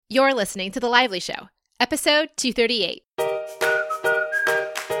You're listening to The Lively Show, episode 238.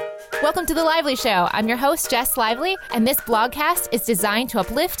 Welcome to The Lively Show. I'm your host, Jess Lively, and this blogcast is designed to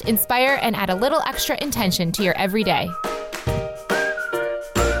uplift, inspire, and add a little extra intention to your everyday.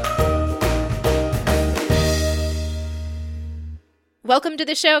 Welcome to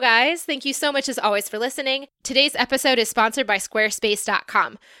the show, guys. Thank you so much, as always, for listening. Today's episode is sponsored by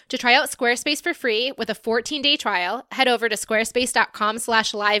Squarespace.com. To try out Squarespace for free with a 14-day trial, head over to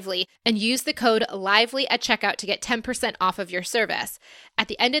squarespace.com/lively and use the code LIVELY at checkout to get 10% off of your service. At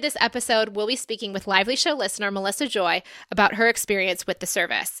the end of this episode, we'll be speaking with Lively Show listener Melissa Joy about her experience with the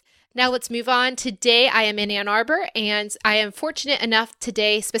service. Now let's move on. Today I am in Ann Arbor, and I am fortunate enough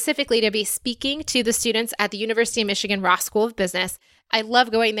today specifically to be speaking to the students at the University of Michigan Ross School of Business. I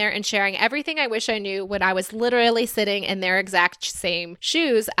love going there and sharing everything I wish I knew when I was literally sitting in their exact same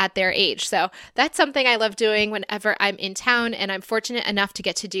shoes at their age. So that's something I love doing whenever I'm in town, and I'm fortunate enough to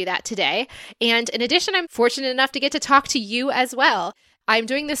get to do that today. And in addition, I'm fortunate enough to get to talk to you as well. I'm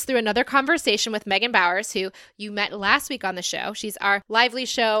doing this through another conversation with Megan Bowers, who you met last week on the show. She's our Lively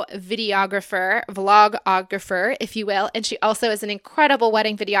Show videographer, vlogographer, if you will, and she also is an incredible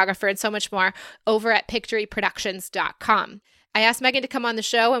wedding videographer and so much more over at pictoryproductions.com. I asked Megan to come on the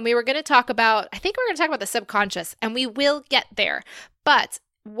show, and we were going to talk about, I think we're going to talk about the subconscious, and we will get there. But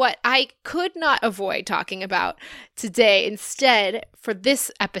what I could not avoid talking about today instead for this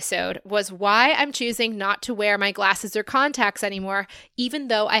episode was why I'm choosing not to wear my glasses or contacts anymore, even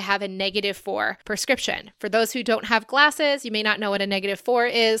though I have a -4 prescription. For those who don't have glasses, you may not know what a -4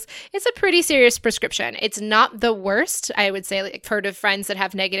 is. It's a pretty serious prescription. It's not the worst. I would say, I've heard of friends that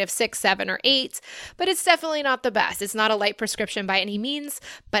have -6, 7, or 8, but it's definitely not the best. It's not a light prescription by any means,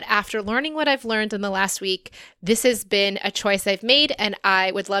 but after learning what I've learned in the last week, this has been a choice I've made, and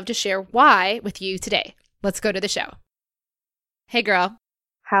I would love to share why with you today. Let's go to the show. Hey, girl.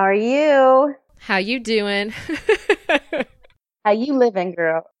 How are you? How you doing? How you living,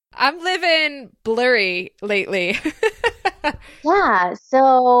 girl? I'm living blurry lately. Yeah,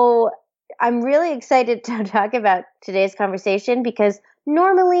 so I'm really excited to talk about today's conversation because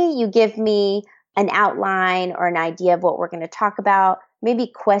normally you give me an outline or an idea of what we're going to talk about, maybe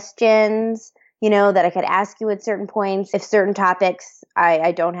questions, that I could ask you at certain points if certain topics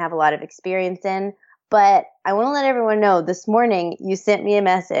I don't have a lot of experience in. But I want to let everyone know this morning you sent me a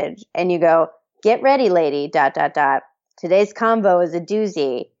message and you go, "Get ready, lady, ... Today's convo is a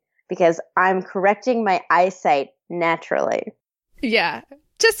doozy because I'm correcting my eyesight naturally." Yeah.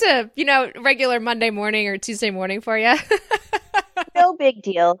 Just a, regular Monday morning or Tuesday morning for you. No big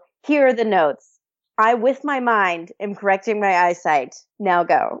deal. Here are the notes. I, with my mind, am correcting my eyesight. Now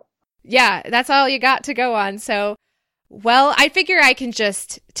go. Yeah, that's all you got to go on. So, well, I figure I can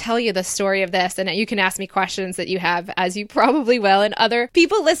just tell you the story of this and you can ask me questions that you have, as you probably will. And other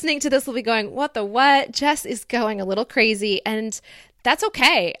people listening to this will be going, what the what? Jess is going a little crazy. And that's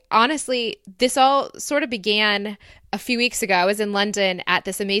okay. Honestly, this all sort of began a few weeks ago. I was in London at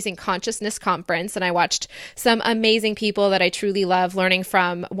this amazing consciousness conference, and I watched some amazing people that I truly love learning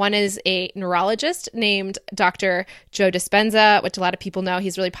from. One is a neurologist named Dr. Joe Dispenza, which a lot of people know.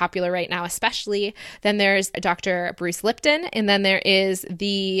 He's really popular right now, especially. Then there's Dr. Bruce Lipton, and then there is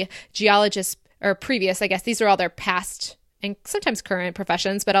the geologist, or previous, I guess. These are all their past and sometimes current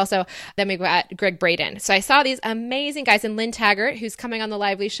professions, but also then we got Greg Braden. So I saw these amazing guys, and Lynn Taggart, who's coming on the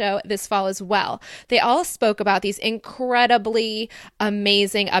Lively Show this fall as well. They all spoke about these incredibly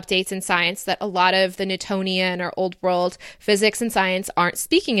amazing updates in science that a lot of the Newtonian or old world physics and science aren't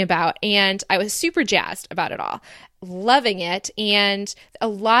speaking about. And I was super jazzed about it all. Loving it. And a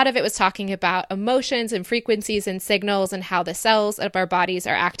lot of it was talking about emotions and frequencies and signals and how the cells of our bodies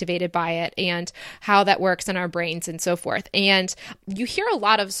are activated by it and how that works in our brains and so forth. And you hear a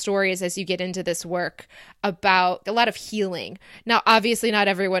lot of stories as you get into this work about a lot of healing. Now, obviously not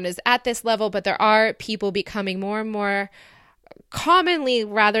everyone is at this level, but there are people becoming more and more commonly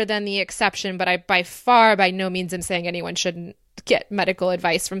rather than the exception, but I by no means am saying anyone shouldn't get medical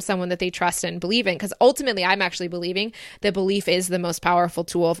advice from someone that they trust and believe in, because ultimately I'm actually believing that belief is the most powerful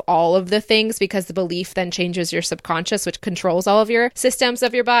tool of all of the things, because the belief then changes your subconscious, which controls all of your systems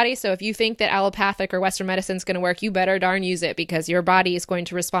of your body. So if you think that allopathic or Western medicine is going to work, you better darn use it, because your body is going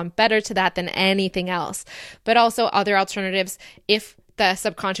to respond better to that than anything else. But also other alternatives, if the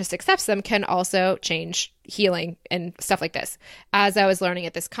subconscious accepts them, can also change healing and stuff like this, as I was learning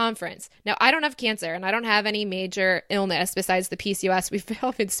at this conference. Now, I don't have cancer and I don't have any major illness besides the PCOS we've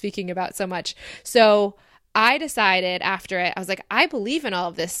all been speaking about so much. So I decided after it, I was like, I believe in all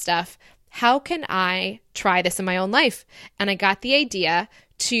of this stuff. How can I try this in my own life? And I got the idea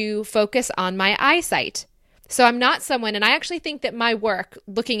to focus on my eyesight. So I'm not someone, and I actually think that my work,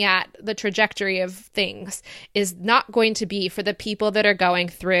 looking at the trajectory of things, is not going to be for the people that are going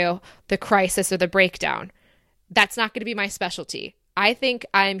through the crisis or the breakdown. That's not going to be my specialty. I think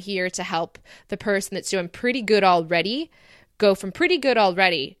I'm here to help the person that's doing pretty good already go from pretty good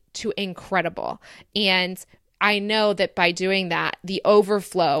already to incredible. And I know that by doing that, the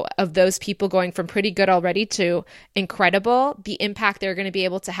overflow of those people going from pretty good already to incredible, the impact they're going to be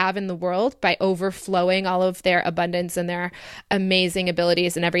able to have in the world by overflowing all of their abundance and their amazing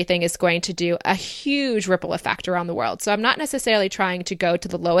abilities and everything is going to do a huge ripple effect around the world. So I'm not necessarily trying to go to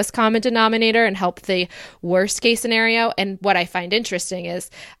the lowest common denominator and help the worst case scenario. And what I find interesting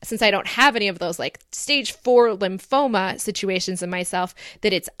is, since I don't have any of those like stage 4 lymphoma situations in myself,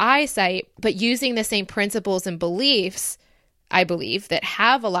 that it's eyesight, but using the same principles and beliefs, I believe, that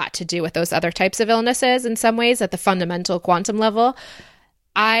have a lot to do with those other types of illnesses in some ways at the fundamental quantum level.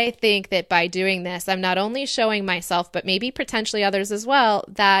 I think that by doing this, I'm not only showing myself, but maybe potentially others as well,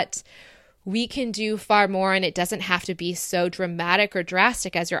 that we can do far more and it doesn't have to be so dramatic or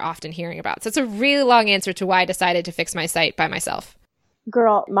drastic as you're often hearing about. So it's a really long answer to why I decided to fix my sight by myself.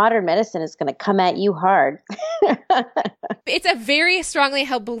 Girl, modern medicine is going to come at you hard. It's a very strongly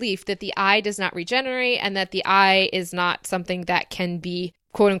held belief that the eye does not regenerate and that the eye is not something that can be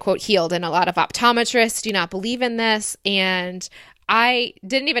quote unquote healed. And a lot of optometrists do not believe in this. And I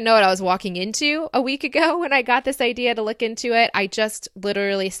didn't even know what I was walking into a week ago when I got this idea to look into it. I just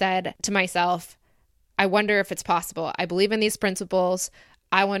literally said to myself, I wonder if it's possible. I believe in these principles.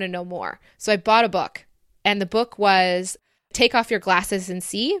 I want to know more. So I bought a book, and the book was Take Off Your Glasses and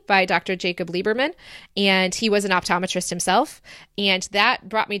See by Dr. Jacob Lieberman. And he was an optometrist himself. And that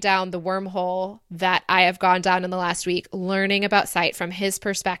brought me down the wormhole that I have gone down in the last week, learning about sight from his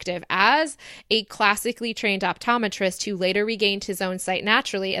perspective as a classically trained optometrist who later regained his own sight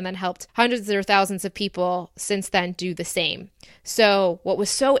naturally and then helped hundreds or thousands of people since then do the same. So what was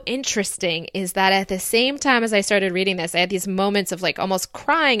so interesting is that at the same time as I started reading this, I had these moments of like almost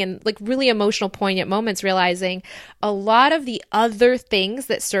crying and like really emotional, poignant moments, realizing a lot of the other things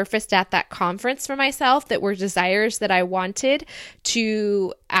that surfaced at that conference for myself that were desires that I wanted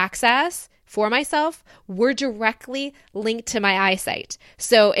to access for myself were directly linked to my eyesight.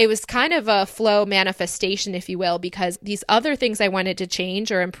 So it was kind of a flow manifestation, if you will, because these other things I wanted to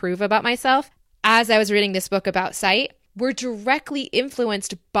change or improve about myself as I was reading this book about sight were directly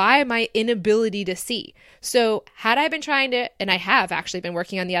influenced by my inability to see. So had I been trying to, and I have actually been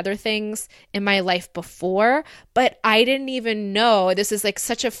working on the other things in my life before, but I didn't even know, this is like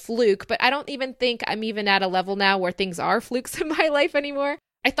such a fluke, but I don't even think I'm even at a level now where things are flukes in my life anymore.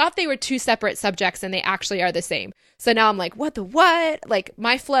 I thought they were two separate subjects and they actually are the same. So now I'm like, what the what? Like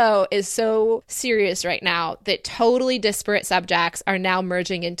my flow is so serious right now that totally disparate subjects are now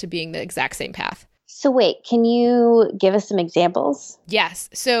merging into being the exact same path. So wait, can you give us some examples? Yes.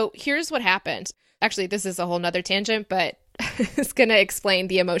 So here's what happened. Actually, this is a whole nother tangent, but it's going to explain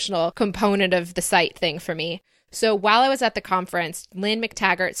the emotional component of the sight thing for me. So while I was at the conference, Lynn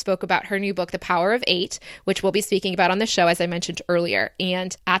McTaggart spoke about her new book, The Power of Eight, which we'll be speaking about on the show, as I mentioned earlier.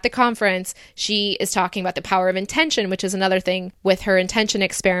 And at the conference, she is talking about the power of intention, which is another thing with her intention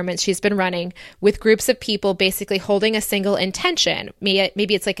experiments she's been running with groups of people basically holding a single intention.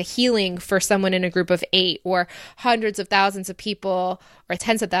 Maybe it's like a healing for someone in a group of 8 or hundreds of thousands of people or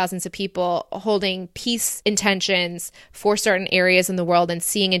tens of thousands of people holding peace intentions for certain areas in the world and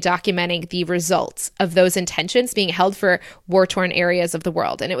seeing and documenting the results of those intentions being held for war-torn areas of the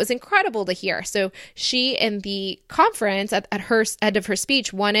world. And it was incredible to hear. So she, in the conference, at her end of her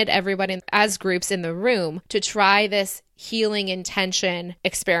speech, wanted everybody as groups in the room to try this healing intention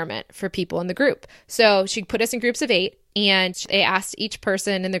experiment for people in the group. So she put us in groups of 8, and they asked each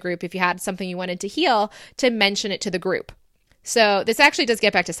person in the group, if you had something you wanted to heal, to mention it to the group. So this actually does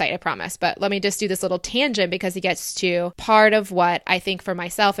get back to sight, I promise, but let me just do this little tangent because it gets to part of what I think for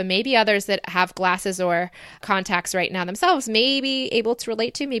myself and maybe others that have glasses or contacts right now themselves may be able to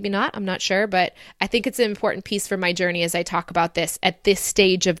relate to, maybe not, I'm not sure, but I think it's an important piece for my journey as I talk about this at this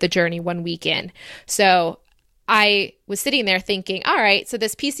stage of the journey 1 week in. So I was sitting there thinking, all right, so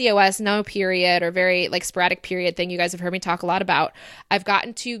this PCOS, no period or very like sporadic period thing you guys have heard me talk a lot about, I've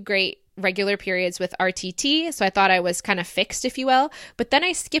gotten to great regular periods with RTT. So I thought I was kind of fixed, if you will. But then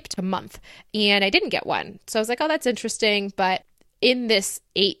I skipped a month and I didn't get one. So I was like, oh, that's interesting. But in this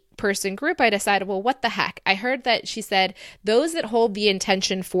 8 person group, I decided, well, what the heck? I heard that she said those that hold the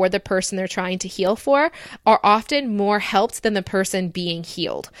intention for the person they're trying to heal for are often more helped than the person being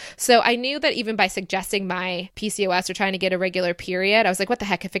healed. So I knew that even by suggesting my PCOS or trying to get a regular period, I was like, what the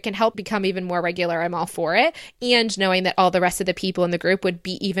heck? If it can help become even more regular, I'm all for it. And knowing that all the rest of the people in the group would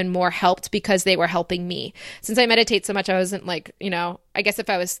be even more helped because they were helping me. Since I meditate so much, I wasn't like, I guess if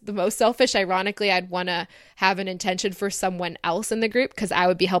I was the most selfish, ironically, I'd want to have an intention for someone else in the group because I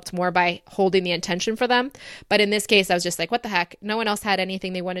would be helped more by holding the intention for them. But in this case, I was just like, what the heck? No one else had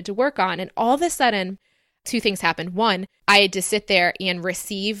anything they wanted to work on. And all of a sudden, two things happened. One, I had to sit there and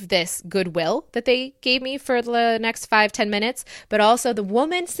receive this goodwill that they gave me for the next 5-10 minutes. But also the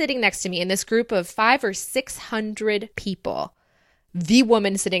woman sitting next to me in this group of 500 or 600 people, the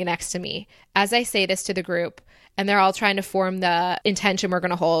woman sitting next to me, as I say this to the group, and they're all trying to form the intention we're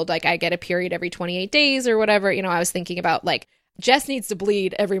going to hold. Like I get a period every 28 days or whatever. I was thinking about like, Jess needs to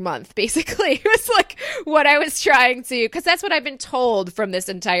bleed every month, basically. It was like what I was trying to, because that's what I've been told from this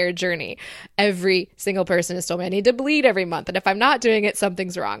entire journey. Every single person has told me I need to bleed every month. And if I'm not doing it,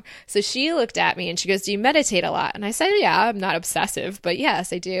 something's wrong. So she looked at me and she goes, do you meditate a lot? And I said, yeah, I'm not obsessive, but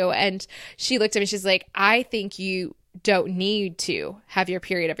yes, I do. And she looked at me, she's like, I think you don't need to have your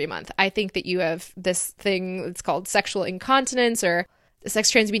period every month. I think that you have this thing that's called sexual incontinence or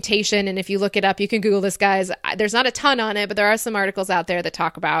sex transmutation. And if you look it up, you can Google this, guys. There's not a ton on it, but there are some articles out there that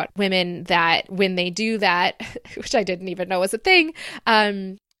talk about women that when they do that, which I didn't even know was a thing,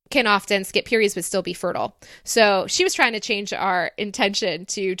 can often skip periods but still be fertile. So she was trying to change our intention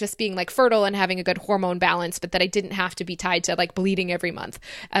to just being like fertile and having a good hormone balance, but that I didn't have to be tied to like bleeding every month.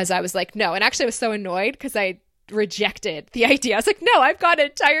 As I was like, no. And actually I was so annoyed because I rejected the idea. I was like, no, I've got an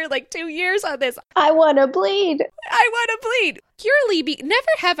entire 2 years on this. I want to bleed. Purely never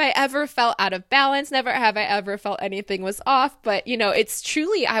have I ever felt out of balance. Never have I ever felt anything was off. But, it's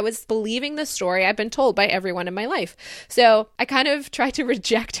truly, I was believing the story I've been told by everyone in my life. So I kind of tried to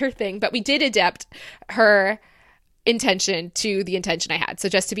reject her thing, but we did adapt her intention to the intention I had. So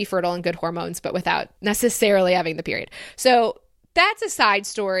just to be fertile and good hormones, but without necessarily having the period. So that's a side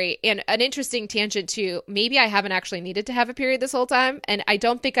story and an interesting tangent to maybe I haven't actually needed to have a period this whole time. And I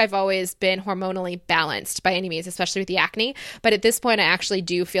don't think I've always been hormonally balanced by any means, especially with the acne. But at this point, I actually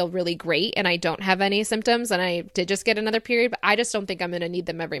do feel really great and I don't have any symptoms. And I did just get another period, but I just don't think I'm going to need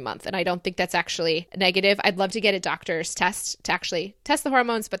them every month. And I don't think that's actually negative. I'd love to get a doctor's test to actually test the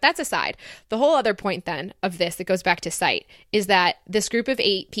hormones, but that's aside. The whole other point then of this that goes back to sight is that this group of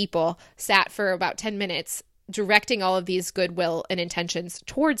 8 people sat for about 10 minutes directing all of these goodwill and intentions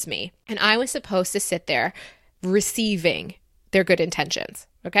towards me. And I was supposed to sit there receiving their good intentions.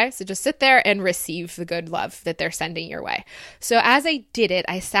 Okay. So just sit there and receive the good love that they're sending your way. So as I did it,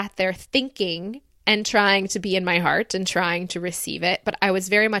 I sat there thinking and trying to be in my heart and trying to receive it, but I was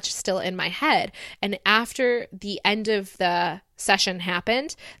very much still in my head. And after the end of the session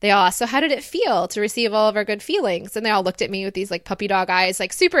happened, they all asked, so how did it feel to receive all of our good feelings? And they all looked at me with these puppy dog eyes,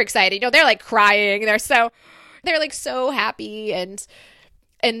 super excited. They're crying. They're so happy and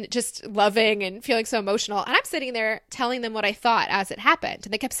just loving and feeling so emotional. And I'm sitting there telling them what I thought as it happened.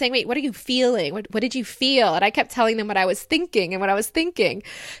 And they kept saying, wait, what are you feeling? What did you feel? And I kept telling them what I was thinking and what I was thinking.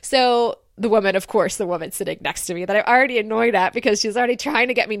 So the woman sitting next to me that I'm already annoyed at because she's already trying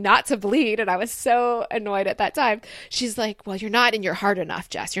to get me not to bleed. And I was so annoyed at that time. She's like, well, you're not in your heart enough,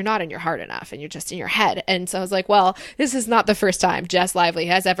 Jess. You're not in your heart enough. And you're just in your head. And so I was like, well, this is not the first time Jess Lively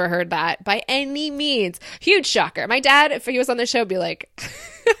has ever heard that by any means. Huge shocker. My dad, if he was on the show, would be like,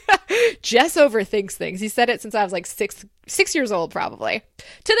 Jess overthinks things. He said it since I was 6 years old, probably,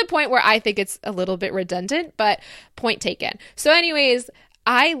 to the point where I think it's a little bit redundant, but point taken. So anyways,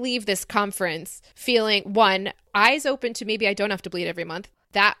 I leave this conference feeling, one, eyes open to maybe I don't have to bleed every month.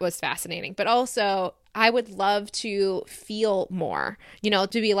 That was fascinating. But also, I would love to feel more, to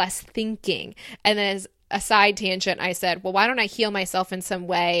be less thinking. And then as a side tangent, I said, well, why don't I heal myself in some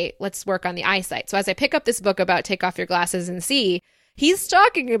way? Let's work on the eyesight. So as I pick up this book about take off your glasses and see, he's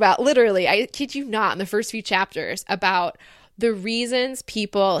talking about literally, I kid you not, in the first few chapters about the reasons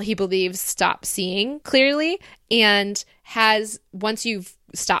people, he believes, stop seeing clearly and once you've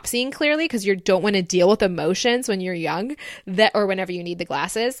stopped seeing clearly because you don't want to deal with emotions when you're young or whenever you need the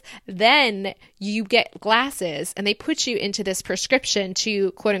glasses, then you get glasses and they put you into this prescription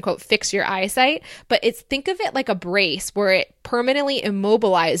to quote unquote fix your eyesight. But think of it like a brace where it permanently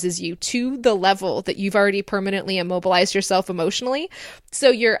immobilizes you to the level that you've already permanently immobilized yourself emotionally.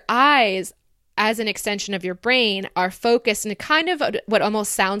 So your eyes, as an extension of your brain, are focused in kind of what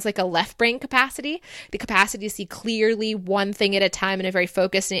almost sounds like a left brain capacity, the capacity to see clearly one thing at a time in a very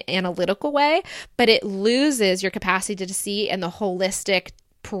focused and analytical way, but it loses your capacity to see in the holistic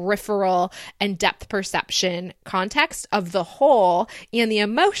peripheral and depth perception context of the whole and the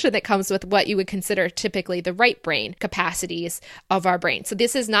emotion that comes with what you would consider typically the right brain capacities of our brain. So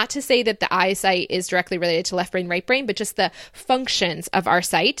this is not to say that the eyesight is directly related to left brain, right brain, but just the functions of our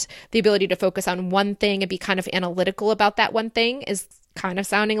sight, the ability to focus on one thing and be kind of analytical about that one thing is kind of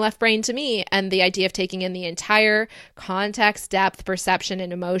sounding left brain to me. And the idea of taking in the entire context, depth, perception,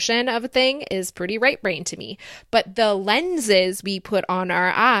 and emotion of a thing is pretty right brain to me. But the lenses we put on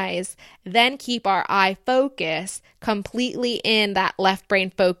our eyes then keep our eye focus completely in that left brain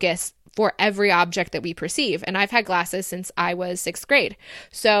focus for every object that we perceive. And I've had glasses since I was 6th grade.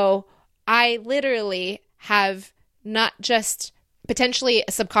 So I literally have not just potentially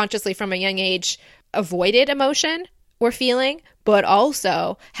subconsciously from a young age avoided emotion or feeling, but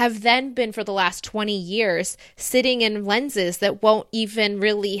also have then been for the last 20 years sitting in lenses that won't even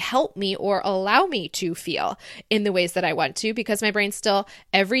really help me or allow me to feel in the ways that I want to, because my brain still,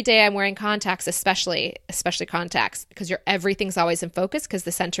 every day I'm wearing contacts, especially contacts, because everything's always in focus because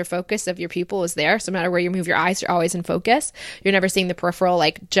the center focus of your pupil is there. So no matter where you move your eyes, you're always in focus. You're never seeing the peripheral,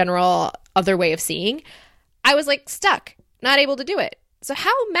 like general other way of seeing. I was like stuck, not able to do it. So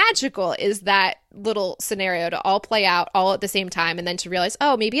how magical is that little scenario to all play out all at the same time and then to realize,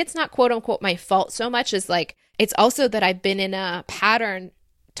 oh, maybe it's not quote unquote my fault so much as like, it's also that I've been in a pattern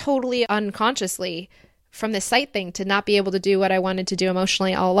totally unconsciously from the sight thing to not be able to do what I wanted to do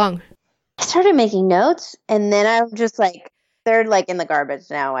emotionally all along. I started making notes and then I'm just like, they're like in the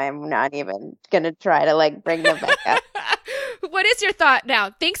garbage now. I'm not even going to try to like bring them back up. What is your thought now?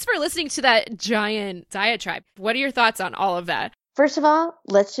 Thanks for listening to that giant diatribe. What are your thoughts on all of that? First of all,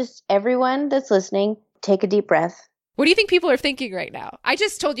 let's just, everyone that's listening, take a deep breath. What do you think people are thinking right now? I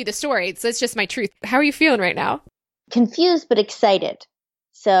just told you the story, so it's just my truth. How are you feeling right now? Confused, but excited.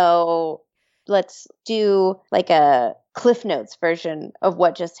 So let's do like a Cliff Notes version of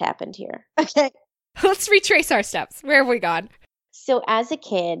what just happened here. Okay. Let's retrace our steps. Where have we gone? So as a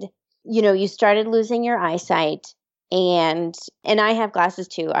kid, you started losing your eyesight and I have glasses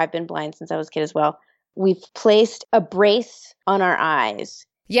too. I've been blind since I was a kid as well. We've placed a brace on our eyes.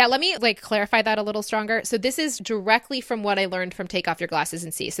 Yeah, let me clarify that a little stronger. So this is directly from what I learned from Take Off Your Glasses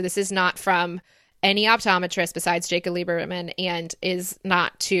and See. So this is not from any optometrist besides Jacob Lieberman and is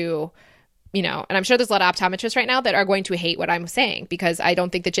not to, and I'm sure there's a lot of optometrists right now that are going to hate what I'm saying because I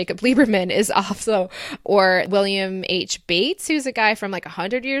don't think that Jacob Lieberman is also, or William H. Bates, who's a guy from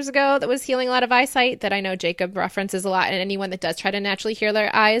 100 years ago that was healing a lot of eyesight that I know Jacob references a lot. And anyone that does try to naturally heal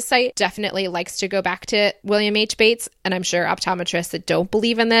their eyesight definitely likes to go back to William H. Bates. And I'm sure optometrists that don't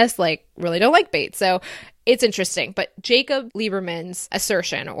believe in this, really don't like Bates. So it's interesting. But Jacob Lieberman's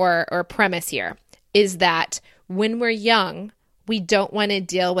assertion or premise here is that when we're young, we don't want to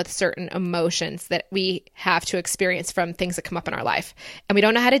deal with certain emotions that we have to experience from things that come up in our life. And we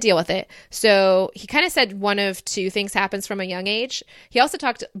don't know how to deal with it. So he kind of said one of two things happens from a young age. He also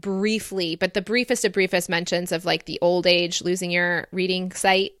talked briefly, but the briefest of briefest mentions of the old age, losing your reading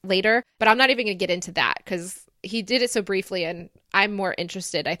sight later. But I'm not even going to get into that because he did it so briefly. And I'm more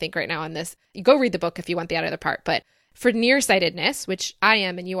interested, I think, right now in this. You go read the book if you want the other part. But for nearsightedness, which I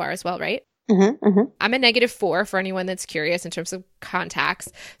am and you are as well, right? Mm-hmm, mm-hmm. I'm a -4 for anyone that's curious in terms of contacts.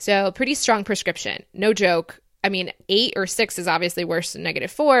 So pretty strong prescription. No joke. I mean, 8 or 6 is obviously worse than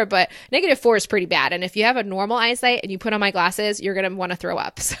 -4, but -4 is pretty bad. And if you have a normal eyesight and you put on my glasses, you're going to want to throw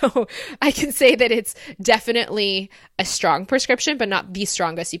up. So I can say that it's definitely a strong prescription, but not the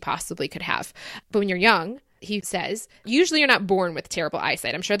strongest you possibly could have. But when you're young, he says, usually you're not born with terrible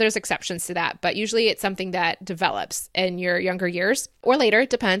eyesight. I'm sure there's exceptions to that, but usually it's something that develops in your younger years or later.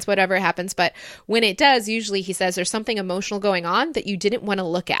 It depends, whatever happens. But when it does, usually he says there's something emotional going on that you didn't want to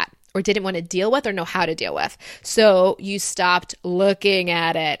look at or didn't want to deal with or know how to deal with. So you stopped looking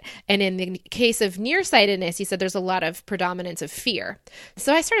at it. And in the case of nearsightedness, he said there's a lot of predominance of fear.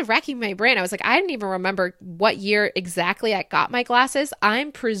 So I started racking my brain. I was like, I didn't even remember what year exactly I got my glasses.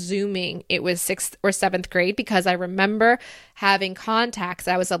 I'm presuming it was 6th or 7th grade because I remember having contacts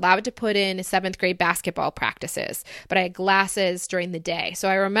I was allowed to put in 7th grade basketball practices, but I had glasses during the day. So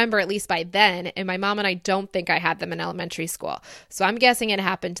I remember at least by then, and my mom and I don't think I had them in elementary school. So I'm guessing it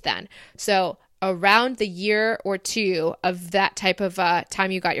happened then. So around the year or two of that type of time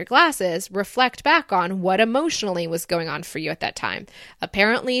you got your glasses, reflect back on what emotionally was going on for you at that time.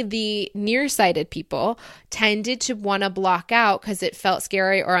 Apparently, the nearsighted people tended to want to block out because it felt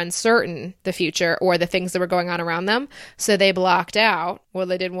scary or uncertain, the future or the things that were going on around them. So they blocked out what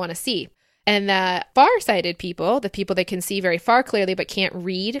they didn't want to see. And the far-sighted people, the people that can see very far clearly but can't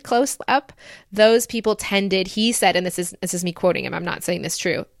read close up, those people tended, he said, and this is me quoting him, I'm not saying this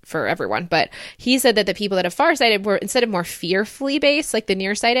true, for everyone, but he said that the people that are farsighted were, instead of more fearfully based, like the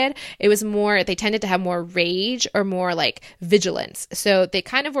nearsighted, it was more, they tended to have more rage or more like vigilance. So they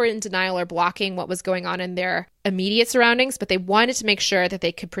kind of were in denial or blocking what was going on in their immediate surroundings, but they wanted to make sure that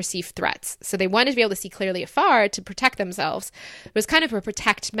they could perceive threats. So they wanted to be able to see clearly afar to protect themselves. It was kind of a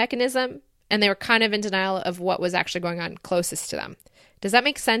protect mechanism, and they were kind of in denial of what was actually going on closest to them. Does that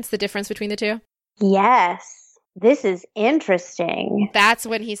make sense, the difference between the two? Yes. This is interesting. That's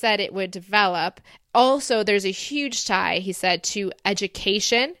when he said it would develop. Also, there's a huge tie, he said, to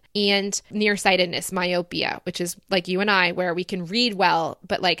education and nearsightedness, myopia, which is like you and I, where we can read well,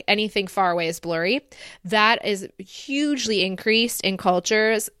 but like anything far away is blurry. That is hugely increased in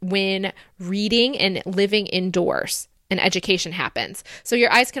cultures when reading and living indoors and education happens. So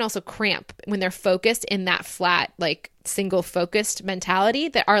your eyes can also cramp when they're focused in that flat, like single focused mentality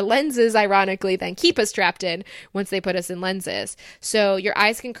that our lenses ironically then keep us trapped in once they put us in lenses. So your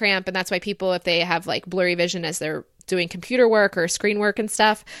eyes can cramp, and that's why people, if they have like blurry vision as they're doing computer work or screen work and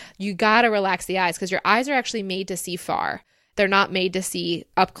stuff, you got to relax the eyes, because your eyes are actually made to see far. They're not made to see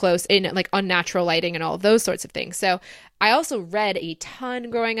up close in like unnatural lighting and all those sorts of things. So I also read a ton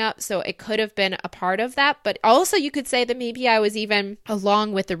growing up, so it could have been a part of that. But also you could say that maybe I was even,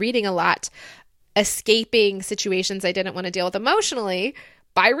 along with the reading a lot, escaping situations I didn't want to deal with emotionally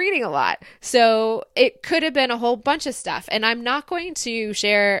by reading a lot. So it could have been a whole bunch of stuff. And I'm not going to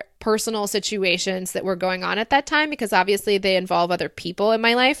share personal situations that were going on at that time, because obviously they involve other people in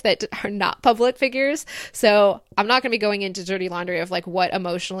my life that are not public figures. So I'm not going to be going into dirty laundry of like what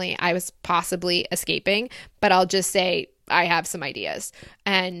emotionally I was possibly escaping, but I'll just say I have some ideas.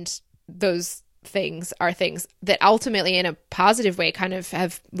 And those things are things that ultimately in a positive way kind of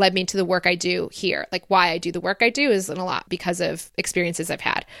have led me to the work I do here. Like why I do the work I do is in a lot because of experiences I've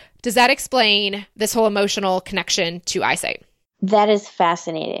had. Does that explain this whole emotional connection to eyesight? That is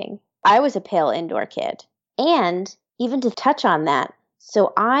fascinating. I was a pale indoor kid. And even to touch on that,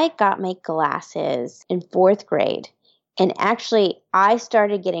 so I got my glasses in 4th grade. And actually, I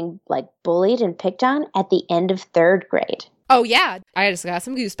started getting like bullied and picked on at the end of 3rd grade. Oh, yeah. I just got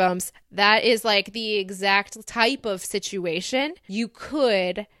some goosebumps. That is like the exact type of situation you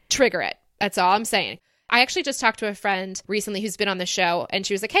could trigger it. That's all I'm saying. I actually just talked to a friend recently who's been on the show, and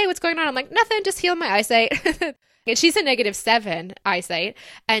she was like, hey, what's going on? I'm like, nothing, just healing my eyesight. And she's a -7 eyesight.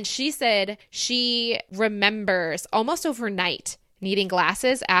 And she said she remembers almost overnight needing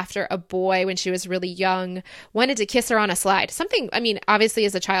glasses after a boy, when she was really young, wanted to kiss her on a slide. Something, I mean, obviously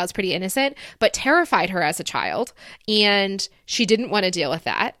as a child it's pretty innocent, but terrified her as a child. And she didn't want to deal with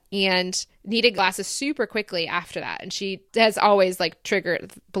that and needed glasses super quickly after that. And she has always like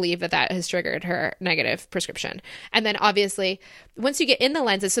believed that has triggered her negative prescription. And then obviously once you get in the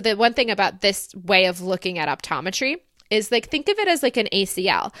lenses, so the one thing about this way of looking at optometry is like, think of it as like an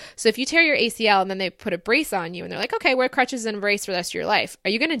ACL. So if you tear your ACL and then they put a brace on you and they're like, okay, wear crutches and a brace for the rest of your life. Are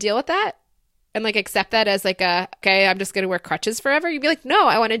you going to deal with that? And like accept that as like okay, I'm just going to wear crutches forever? You'd be like, no,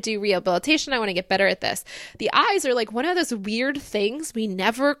 I want to do rehabilitation. I want to get better at this. The eyes are like one of those weird things we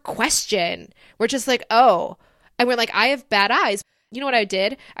never question. We're just like, oh, and we're like, I have bad eyes. You know what I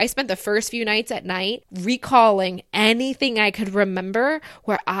did? I spent the first few nights at night recalling anything I could remember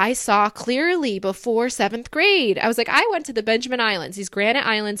where I saw clearly before 7th grade. I was like, I went to the Benjamin Islands, these granite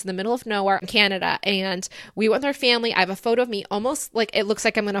islands in the middle of nowhere in Canada, and we went with our family. I have a photo of me almost like it looks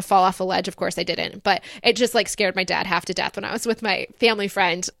like I'm going to fall off a ledge. Of course I didn't, but it just like scared my dad half to death when I was with my family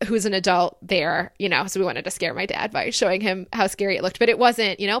friend who's an adult there, you know, so we wanted to scare my dad by showing him how scary it looked, but it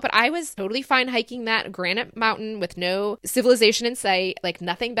wasn't, you know, but I was totally fine hiking that granite mountain with no civilization in sight, like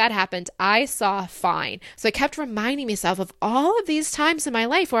nothing bad happened. I saw fine. So I kept reminding myself of all of these times in my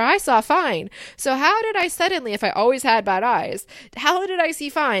life where I saw fine. So how did I suddenly, if I always had bad eyes, how did I see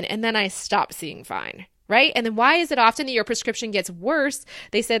fine? And then I stopped seeing fine, right? And then why is it often that your prescription gets worse?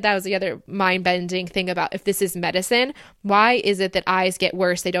 They said that was the other mind-bending thing about if this is medicine, why is it that eyes get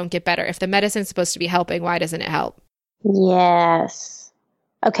worse, they don't get better? If the medicine's supposed to be helping, why doesn't it help? Yes.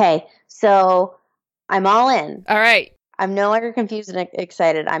 Okay, so I'm all in. All right. I'm no longer confused and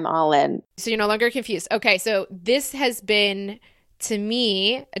excited. I'm all in. So you're no longer confused. Okay, so this has been, to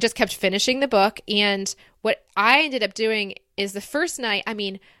me, I just kept finishing the book. And what I ended up doing is the first night, I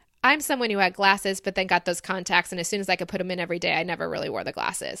mean, I'm someone who had glasses, but then got those contacts. And as soon as I could put them in every day, I never really wore the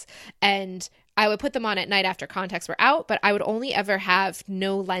glasses. And I would put them on at night after contacts were out, but I would only ever have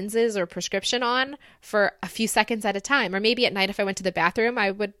no lenses or prescription on for a few seconds at a time. Or maybe at night if I went to the bathroom, I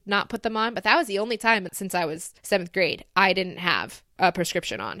would not put them on. But that was the only time since I was 7th grade I didn't have a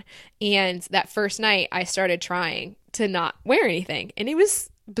prescription on. And that first night I started trying to not wear anything. And it was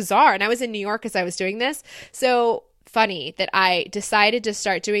bizarre. And I was in New York as I was doing this. So funny that I decided to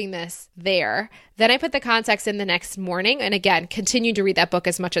start doing this there. Then I put the contacts in the next morning and again, continued to read that book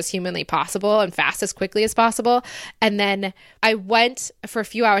as much as humanly possible and fast as quickly as possible. And then I went for a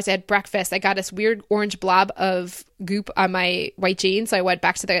few hours. I had breakfast. I got this weird orange blob of goop on my white jeans. So I went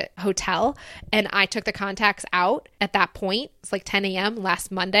back to the hotel and I took the contacts out at that point. It's like 10 a.m.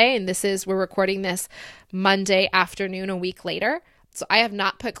 last Monday. And we're recording this Monday afternoon, a week later. So I have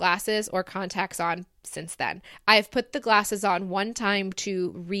not put glasses or contacts on since then. I've put the glasses on one time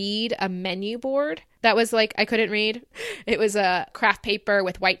to read a menu board that was like, I couldn't read. It was a craft paper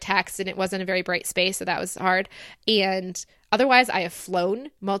with white text and it wasn't a very bright space. So that was hard. And otherwise, I have flown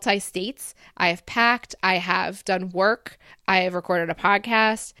multi-states. I have packed. I have done work. I have recorded a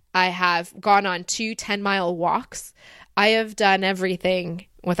podcast. I have gone on 2 10-mile walks. I have done everything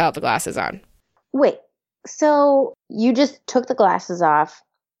without the glasses on. Wait, so you just took the glasses off,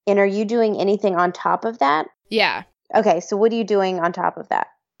 and are you doing anything on top of that? Yeah. Okay, so what are you doing on top of that?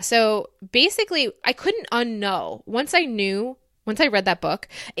 So basically, I couldn't unknow. Once I read that book,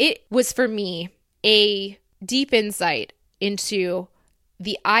 it was for me a deep insight into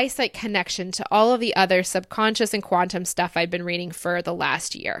the eyesight connection to all of the other subconscious and quantum stuff I've been reading for the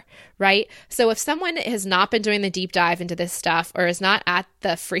last year, right? So if someone has not been doing the deep dive into this stuff or is not at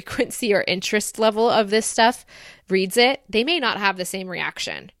the frequency or interest level of this stuff, reads it, they may not have the same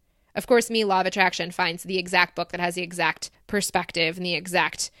reaction. Of course, me, Law of Attraction, finds the exact book that has the exact perspective and the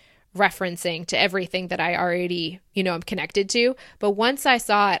exact referencing to everything that I already, am connected to. But once I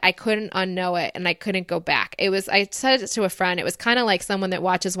saw it, I couldn't unknow it and I couldn't go back. I said it to a friend. It was kind of like someone that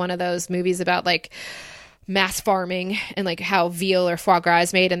watches one of those movies about like mass farming and like how veal or foie gras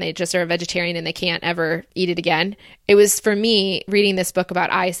is made and they just are a vegetarian and they can't ever eat it again. It was for me, reading this book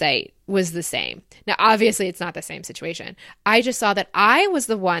about eyesight was the same. Now, obviously it's not the same situation. I just saw that I was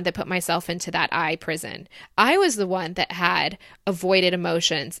the one that put myself into that eye prison. I was the one that had avoided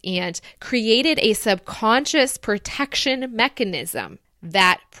emotions and created a subconscious protection mechanism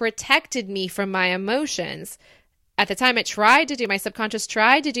that protected me from my emotions. At the time my subconscious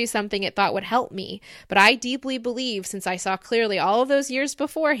tried to do something it thought would help me. But I deeply believe, since I saw clearly all of those years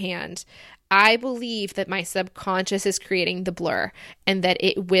beforehand, I believe that my subconscious is creating the blur and that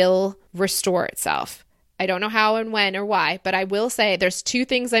it will restore itself. I don't know how and when or why, but I will say there's 2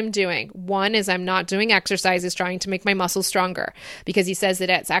 things I'm doing. One is I'm not doing exercises trying to make my muscles stronger, because he says that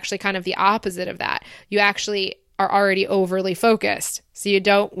it's actually kind of the opposite of that. You actually are already overly focused. So you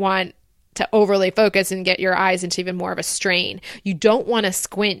don't want to overly focus and get your eyes into even more of a strain. You don't want to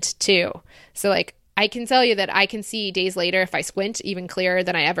squint too. So like, I can tell you that I can see days later if I squint even clearer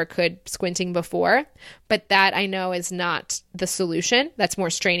than I ever could squinting before. But that I know is not the solution. That's more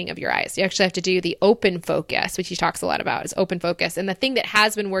straining of your eyes. You actually have to do the open focus, which he talks a lot about, is open focus. And the thing that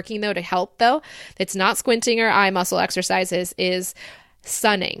has been working though to help though, that's not squinting or eye muscle exercises, is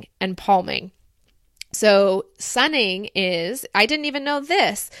sunning and palming. So sunning is, I didn't even know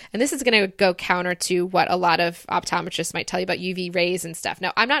this, and this is going to go counter to what a lot of optometrists might tell you about UV rays and stuff.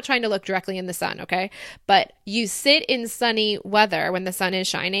 Now, I'm not trying to look directly in the sun, okay? But you sit in sunny weather when the sun is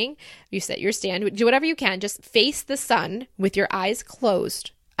shining, you sit your stand, do whatever you can, just face the sun with your eyes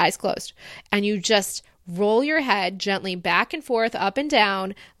closed, and you just roll your head gently back and forth, up and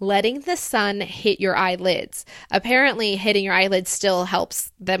down, letting the sun hit your eyelids. Apparently, hitting your eyelids still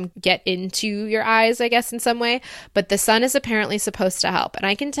helps them get into your eyes, I guess, in some way, but the sun is apparently supposed to help. And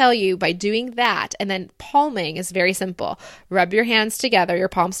I can tell you by doing that, and then palming is very simple. Rub your hands together, your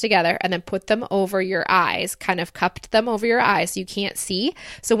palms together, and then put them over your eyes, kind of cupped them over your eyes so you can't see.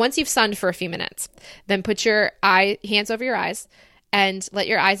 So once you've sunned for a few minutes, then put your hands over your eyes and let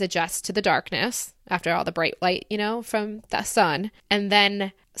your eyes adjust to the darkness after all the bright light, from the sun. And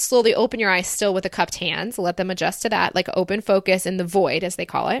then slowly open your eyes still with the cupped hands. Let them adjust to that, like open focus in the void, as they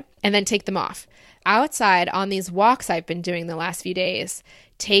call it. And then take them off. Outside on these walks I've been doing the last few days,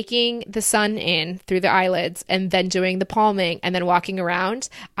 taking the sun in through the eyelids and then doing the palming and then walking around,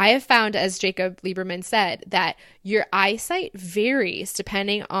 I have found, as Jacob Lieberman said, that your eyesight varies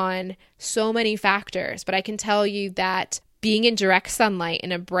depending on so many factors. But I can tell you that being in direct sunlight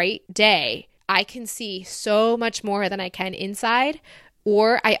in a bright day, I can see so much more than I can inside.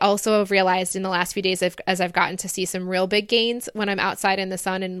 Or I also have realized in the last few days, as I've gotten to see some real big gains when I'm outside in the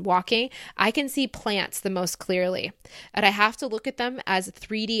sun and walking, I can see plants the most clearly. And I have to look at them as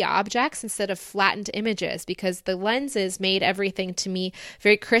 3D objects instead of flattened images, because the lenses made everything to me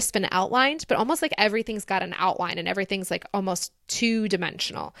very crisp and outlined, but almost like everything's got an outline and everything's like almost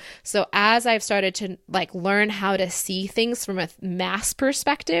 2-dimensional. So as I've started to learn how to see things from a mass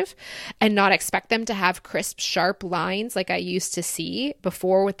perspective and not expect them to have crisp, sharp lines like I used to see see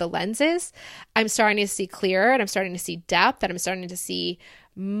before with the lenses, I'm starting to see clearer, and I'm starting to see depth, and I'm starting to see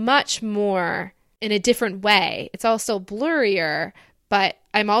much more in a different way. It's all still blurrier, but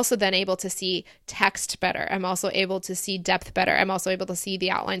I'm also then able to see text better. I'm also able to see depth better. I'm also able to see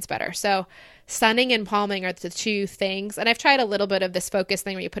the outlines better. So sunning and palming are the two things. And I've tried a little bit of this focus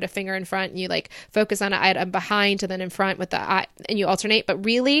thing where you put a finger in front and you like focus on an item behind and then in front with the eye and you alternate. But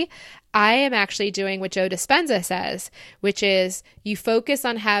really, I am actually doing what Joe Dispenza says, which is you focus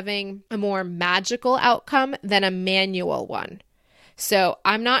on having a more magical outcome than a manual one. So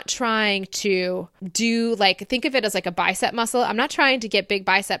I'm not trying to do think of it as like a bicep muscle. I'm not trying to get big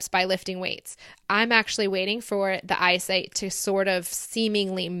biceps by lifting weights. I'm actually waiting for the eyesight to sort of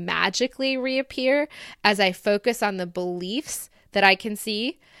seemingly magically reappear as I focus on the beliefs that I can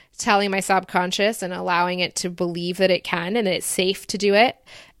see, telling my subconscious and allowing it to believe that it can and that it's safe to do it,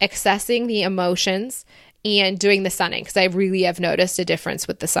 accessing the emotions and doing the sunning, because I really have noticed a difference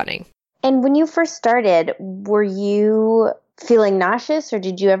with the sunning. And when you first started, were you feeling nauseous or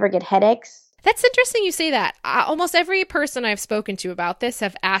did you ever get headaches? That's interesting you say that. Almost every person I've spoken to about this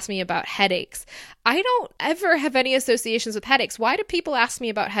have asked me about headaches. I don't ever have any associations with headaches. Why do people ask me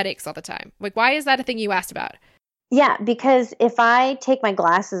about headaches all the time? Like, why is that a thing you asked about? Yeah, because if I take my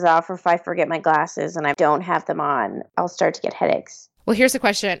glasses off or if I forget my glasses and I don't have them on, I'll start to get headaches. Well, here's the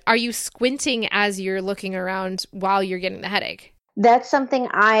question. Are you squinting as you're looking around while you're getting the headache? That's something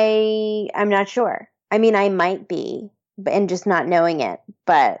I'm not sure. I mean, I might be, and just not knowing it.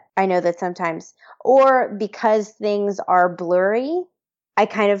 But I know that sometimes, or because things are blurry, I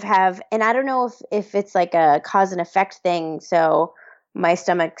kind of have, and I don't know if it's like a cause and effect thing. So my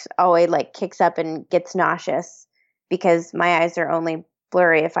stomach always like kicks up and gets nauseous because my eyes are only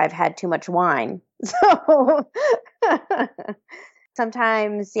blurry if I've had too much wine. So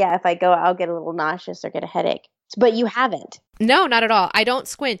sometimes, yeah, if I go, I'll get a little nauseous or get a headache. But you haven't. No, not at all. I don't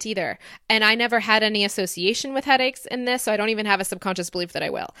squint either. And I never had any association with headaches in this, so I don't even have a subconscious belief that I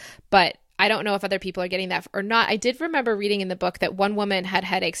will. But I don't know if other people are getting that or not. I did remember reading in the book that one woman had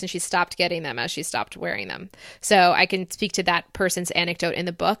headaches and she stopped getting them as she stopped wearing them. So I can speak to that person's anecdote in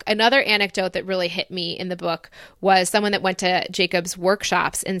the book. Another anecdote that really hit me in the book was someone that went to Jacob's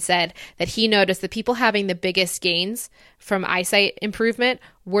workshops and said that he noticed the people having the biggest gains from eyesight improvement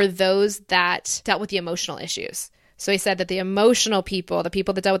were those that dealt with the emotional issues. So he said that the emotional people, the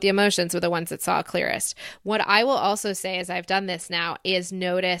people that dealt with the emotions, were the ones that saw clearest. What I will also say as I've done this now is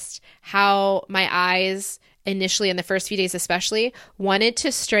noticed how my eyes initially in the first few days especially wanted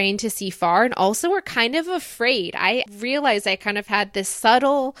to strain to see far and also were kind of afraid. I realized I kind of had this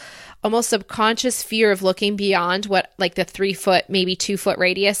subtle, almost subconscious fear of looking beyond what like the 3 foot, maybe 2 foot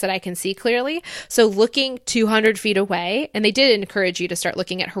radius that I can see clearly. So looking 200 feet away, and they did encourage you to start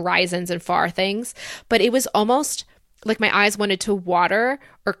looking at horizons and far things, but it was almost like my eyes wanted to water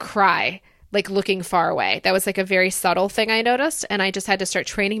or cry, like looking far away. That was like a very subtle thing I noticed. And I just had to start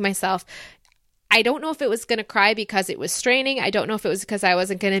training myself. I don't know if it was going to cry because it was straining. I don't know if it was because I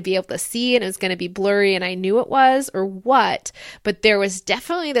wasn't going to be able to see and it was going to be blurry and I knew it was or what. But there was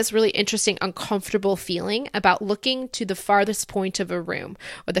definitely this really interesting, uncomfortable feeling about looking to the farthest point of a room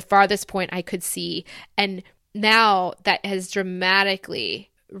or the farthest point I could see. And now that has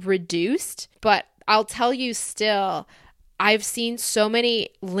dramatically reduced, but I'll tell you still, I've seen so many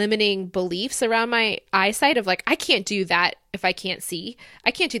limiting beliefs around my eyesight of like, I can't do that if I can't see.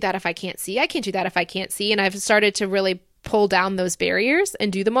 I can't do that if I can't see. I can't do that if I can't see. And I've started to really pull down those barriers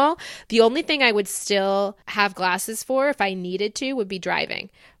and do them all. The only thing I would still have glasses for if I needed to would be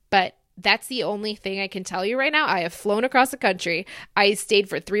driving. But that's the only thing I can tell you right now. I have flown across the country. I stayed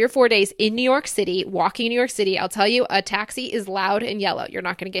for 3 or 4 days in New York City, walking New York City. I'll tell you, a taxi is loud and yellow. You're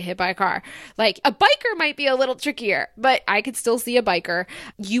not going to get hit by a car. Like a biker might be a little trickier, but I could still see a biker.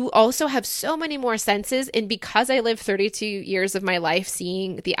 You also have so many more senses. And because I lived 32 years of my life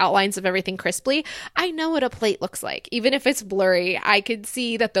seeing the outlines of everything crisply, I know what a plate looks like. Even if it's blurry, I can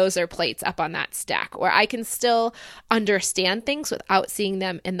see that those are plates up on that stack, or I can still understand things without seeing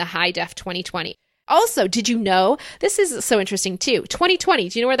them in the high def 2020. Also, did you know, this is so interesting too, 2020,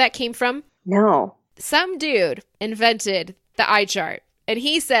 do you know where that came from? No. Some dude invented the eye chart and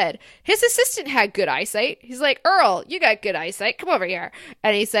he said his assistant had good eyesight. He's like, Earl, you got good eyesight. Come over here.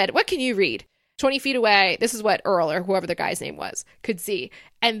 And he said, what can you read? 20 feet away. This is what Earl or whoever the guy's name was could see.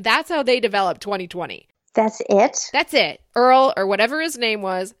 And that's how they developed 2020. That's it? That's it. Earl, or whatever his name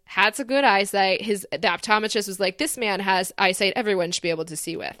was, had some good eyesight. The optometrist was like, this man has eyesight everyone should be able to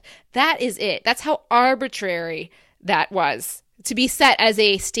see with. That is it. That's how arbitrary that was to be set as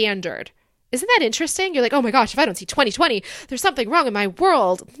a standard. Isn't that interesting? You're like, oh my gosh, if I don't see 20/20, there's something wrong in my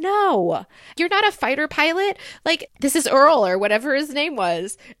world. No, you're not a fighter pilot. Like, this is Earl or whatever his name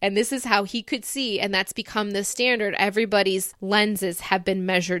was. And this is how he could see. And that's become the standard. Everybody's lenses have been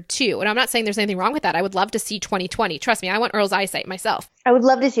measured too. And I'm not saying there's anything wrong with that. I would love to see 20/20. Trust me, I want Earl's eyesight myself. I would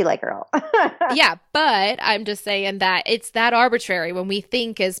love to see like Earl. Yeah, but I'm just saying that it's that arbitrary when we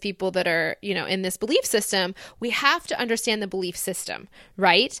think as people that are, in this belief system, we have to understand the belief system,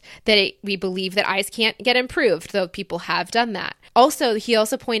 right? That we believe that eyes can't get improved, though people have done that. Also, he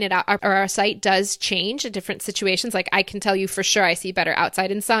also pointed out our sight does change in different situations. Like, I can tell you for sure I see better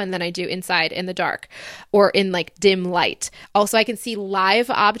outside in sun than I do inside in the dark or in like dim light. Also, I can see live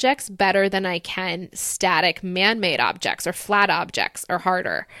objects better than I can static man-made objects or flat objects or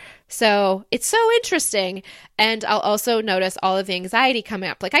harder. So it's so interesting. And I'll also notice all of the anxiety coming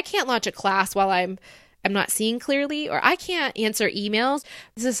up. Like, I can't launch a class while I'm not seeing clearly, or I can't answer emails.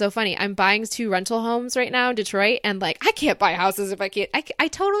 This is so funny. I'm buying 2 rental homes right now in Detroit, and like, I can't buy houses if I can't. I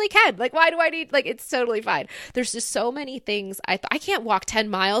totally can. Like, why do I need, like, it's totally fine. There's just so many things. I can't walk 10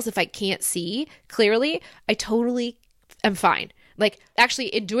 miles if I can't see clearly. I totally am fine. Like, actually,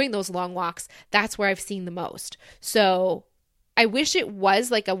 in doing those long walks, that's where I've seen the most. So I wish it was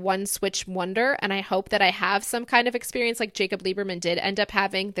like a one switch wonder, and I hope that I have some kind of experience like Jacob Lieberman did end up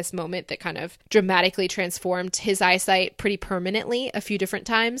having, this moment that kind of dramatically transformed his eyesight pretty permanently a few different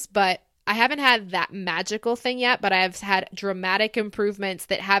times. But I haven't had that magical thing yet, but I've had dramatic improvements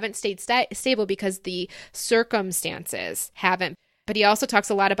that haven't stayed stable because the circumstances haven't. But he also talks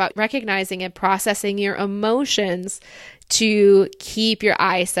a lot about recognizing and processing your emotions to keep your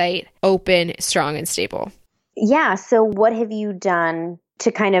eyesight open, strong, and stable. Yeah. So what have you done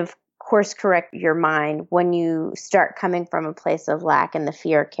to kind of course correct your mind when you start coming from a place of lack and the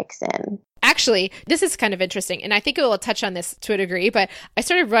fear kicks in? Actually, this is kind of interesting, and I think it will touch on this to a degree, but I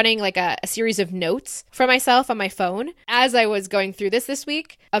started running like a series of notes for myself on my phone as I was going through this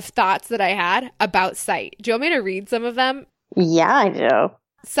week of thoughts that I had about sight. Do you want me to read some of them? Yeah, I do.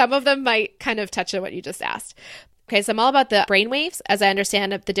 Some of them might kind of touch on what you just asked. Okay, so I'm all about the brainwaves, as I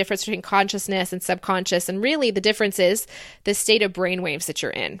understand the difference between consciousness and subconscious. And really, the difference is the state of brainwaves that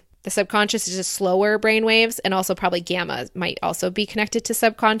you're in. The subconscious is just slower brainwaves, and also probably gamma might also be connected to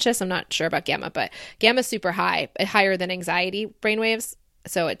subconscious. I'm not sure about gamma, but gamma is super high, higher than anxiety brainwaves.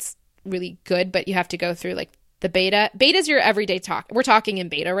 So it's really good, but you have to go through like the beta. Beta is your everyday talk. We're talking in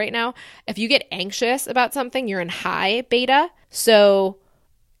beta right now. If you get anxious about something, you're in high beta. So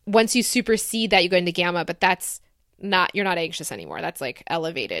once you supersede that, you go into gamma, but you're not anxious anymore. That's like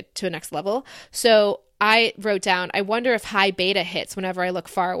elevated to a next level. So I wrote down, I wonder if high beta hits whenever I look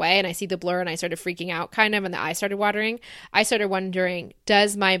far away and I see the blur and I started freaking out kind of, and the eyes started watering. I started wondering,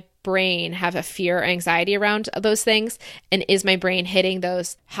 does my brain have a fear or anxiety around those things? And is my brain hitting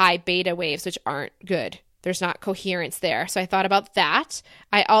those high beta waves, which aren't good? There's not coherence there. So I thought about that.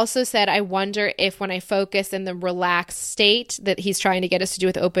 I also said, I wonder if when I focus in the relaxed state that he's trying to get us to do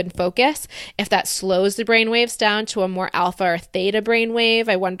with open focus, if that slows the brain waves down to a more alpha or theta brain wave.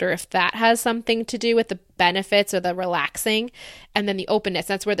 I wonder if that has something to do with the benefits or the relaxing. And then the openness,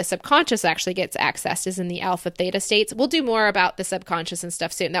 that's where the subconscious actually gets accessed, is in the alpha theta states. We'll do more about the subconscious and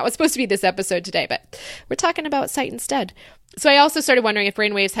stuff soon. That was supposed to be this episode today, but we're talking about sight instead. So I also started wondering if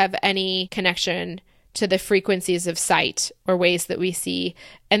brain waves have any connection to the frequencies of sight or ways that we see.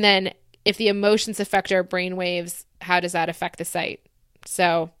 And then if the emotions affect our brain waves, how does that affect the sight?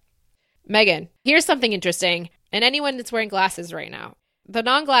 So, Megan, here's something interesting. And anyone that's wearing glasses right now, the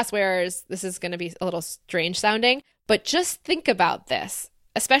non-glass wearers, this is going to be a little strange sounding, but just think about this,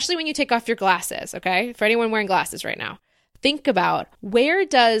 especially when you take off your glasses, okay? For anyone wearing glasses right now, think about, where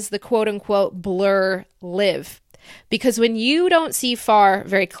does the quote unquote blur live? Because when you don't see far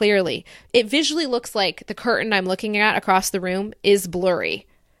very clearly, it visually looks like the curtain I'm looking at across the room is blurry.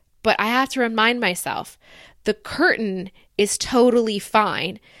 But I have to remind myself, the curtain is totally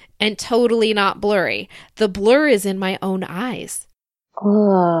fine and totally not blurry. The blur is in my own eyes.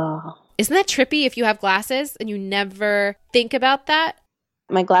 Oh. Isn't that trippy if you have glasses and you never think about that?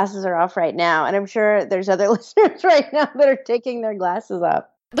 My glasses are off right now, and I'm sure there's other listeners right now that are taking their glasses off.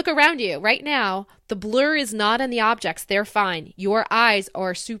 Look around you. Right now, the blur is not in the objects. They're fine. Your eyes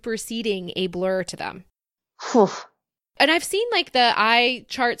are superseding a blur to them. Whew. And I've seen like the eye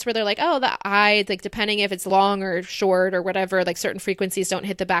charts where they're like, oh, the eye, like depending if it's long or short or whatever, like certain frequencies don't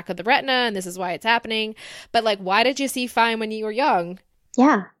hit the back of the retina and this is why it's happening. But like, why did you see fine when you were young?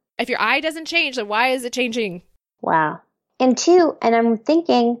 Yeah. If your eye doesn't change, then why is it changing? Wow. And I'm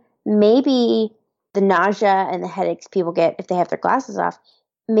thinking maybe the nausea and the headaches people get if they have their glasses off,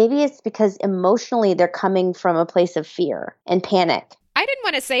 maybe it's because emotionally they're coming from a place of fear and panic. I didn't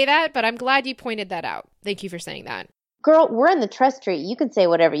want to say that, but I'm glad you pointed that out. Thank you for saying that. Girl, we're in the trust tree. You can say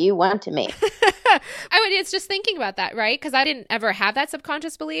whatever you want to me. It's just thinking about that, right? Because I didn't ever have that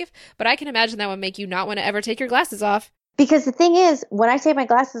subconscious belief, but I can imagine that would make you not want to ever take your glasses off. Because the thing is, when I take my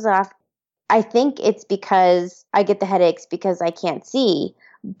glasses off, I think it's because I get the headaches because I can't see.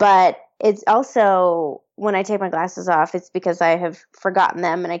 But it's also, when I take my glasses off, it's because I have forgotten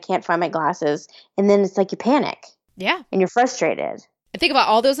them and I can't find my glasses. And then it's like you panic. Yeah. And you're frustrated. And think about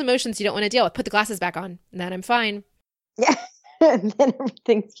all those emotions you don't want to deal with. Put the glasses back on, and then I'm fine. Yeah. And then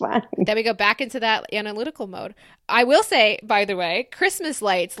everything's fine. Then we go back into that analytical mode. I will say, by the way, Christmas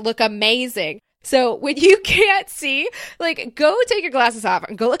lights look amazing. So when you can't see, like, go take your glasses off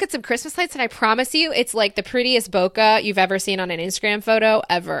and go look at some Christmas lights. And I promise you, it's like the prettiest bokeh you've ever seen on an Instagram photo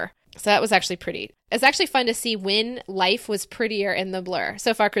ever. So that was actually pretty. It's actually fun to see when life was prettier in the blur.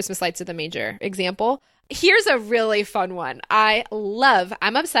 So far, Christmas lights are the major example. Here's a really fun one.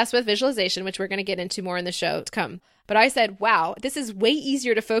 I'm obsessed with visualization, which we're going to get into more in the show to come. But I said, wow, this is way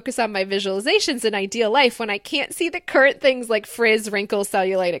easier to focus on my visualizations in ideal life when I can't see the current things like frizz, wrinkles,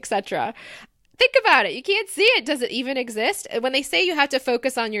 cellulite, etc. Think about it. You can't see it. Does it even exist? When they say you have to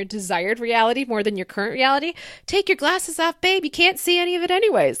focus on your desired reality more than your current reality, take your glasses off, babe. You can't see any of it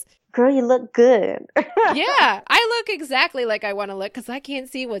anyways. Girl, you look good. Yeah, I look exactly like I want to look because I can't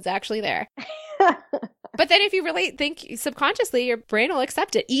see what's actually there. But then if you really think subconsciously, your brain will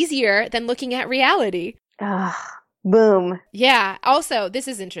accept it easier than looking at reality. Boom. Yeah. Also, this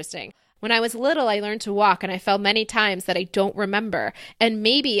is interesting. When I was little, I learned to walk and I fell many times that I don't remember. And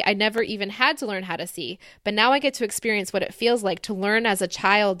maybe I never even had to learn how to see. But now I get to experience what it feels like to learn as a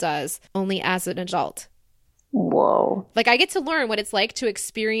child does, only as an adult. Whoa. Like I get to learn what it's like to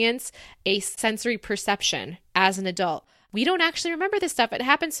experience a sensory perception as an adult. We don't actually remember this stuff. It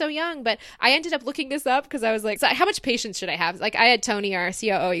happened so young, but I ended up looking this up because I was like, so how much patience should I have? Like I had Tony, our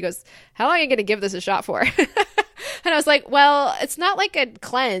COO, he goes, how long are you going to give this a shot for? And I was like, well, it's not like a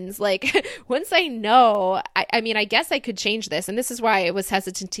cleanse. Like once I know, I mean, I guess I could change this. And this is why I was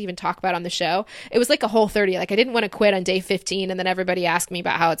hesitant to even talk about on the show. It was like a whole 30. Like I didn't want to quit on day 15 and then everybody asked me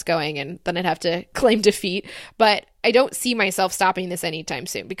about how it's going and then I'd have to claim defeat. But I don't see myself stopping this anytime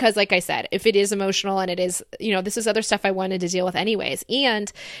soon because like I said, if it is emotional and it is, this is other stuff I wanted to deal with anyways.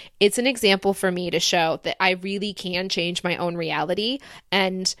 And it's an example for me to show that I really can change my own reality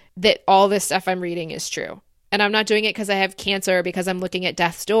and that all this stuff I'm reading is true. And I'm not doing it because I have cancer, because I'm looking at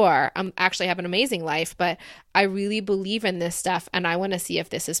death's door. I'm actually have an amazing life, but I really believe in this stuff and I want to see if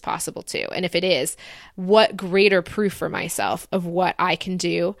this is possible too. And if it is, what greater proof for myself of what I can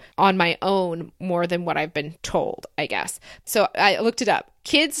do on my own more than what I've been told, I guess. So I looked it up.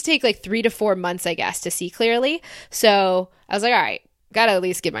 Kids take like 3 to 4 months, I guess, to see clearly. So I was like, all right, got to at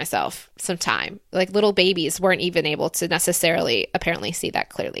least give myself some time. Like little babies weren't even able to necessarily apparently see that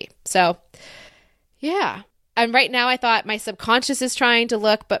clearly. So yeah. And right now I thought my subconscious is trying to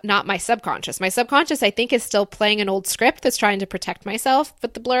look, but not my subconscious. My subconscious, I think, is still playing an old script that's trying to protect myself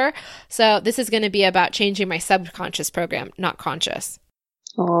with the blur. So this is going to be about changing my subconscious program, not conscious.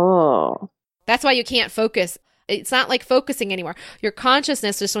 Oh. That's why you can't focus. It's not like focusing anymore. Your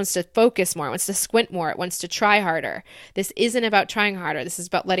consciousness just wants to focus more. It wants to squint more. It wants to try harder. This isn't about trying harder. This is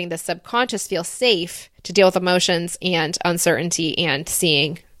about letting the subconscious feel safe to deal with emotions and uncertainty and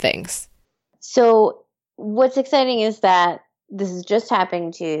seeing things. So what's exciting is that this is just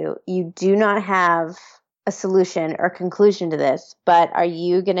happening to you. You do not have a solution or conclusion to this, but are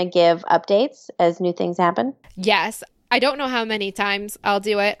you going to give updates as new things happen? Yes. I don't know how many times I'll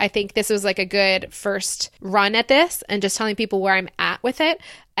do it. I think this was like a good first run at this and just telling people where I'm at with it.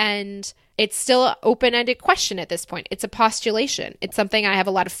 And it's still an open-ended question at this point. It's a postulation. It's something I have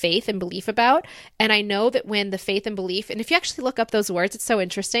a lot of faith and belief about. And I know that when the faith and belief, and if you actually look up those words, it's so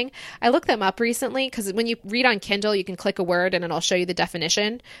interesting. I looked them up recently because when you read on Kindle, you can click a word and it'll show you the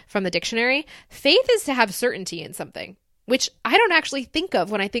definition from the dictionary. Faith is to have certainty in something, which I don't actually think of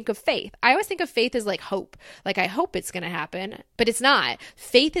when I think of faith. I always think of faith as like hope. Like I hope it's going to happen, but it's not.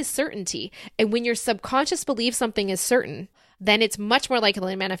 Faith is certainty. And when your subconscious believes something is certain, then it's much more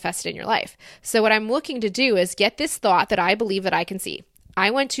likely to manifest in your life. So what I'm looking to do is get this thought that I believe that I can see. I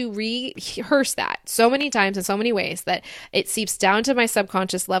want to rehearse that so many times in so many ways that it seeps down to my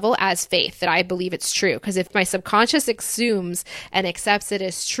subconscious level as faith, that I believe it's true. Because if my subconscious assumes and accepts it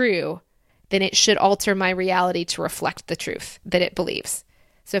as true, then it should alter my reality to reflect the truth that it believes.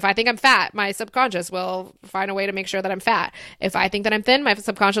 So if I think I'm fat, my subconscious will find a way to make sure that I'm fat. If I think that I'm thin, my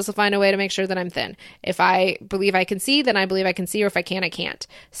subconscious will find a way to make sure that I'm thin. If I believe I can see, then I believe I can see, or if I can't, I can't.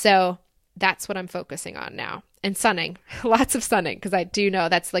 So that's what I'm focusing on now. And sunning, lots of sunning, because I do know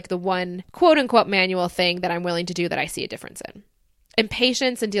that's like the one quote unquote manual thing that I'm willing to do that I see a difference in. and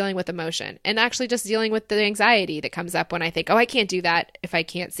patience and dealing with emotion and actually just dealing with the anxiety that comes up when I think, oh, I can't do that if I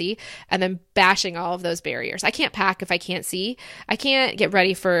can't see, and then bashing all of those barriers. I can't pack if I can't see. I can't get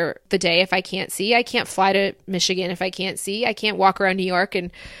ready for the day if I can't see. I can't fly to Michigan if I can't see. I can't walk around New York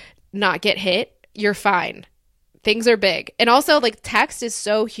and not get hit. You're fine. Things are big. And also, like, text is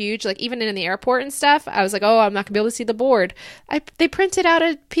so huge. Like, even in the airport and stuff, I was like, oh, I'm not gonna be able to see the board. They printed out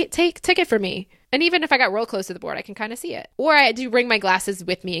a ticket for me. And even if I got real close to the board, I can kind of see it. Or I do bring my glasses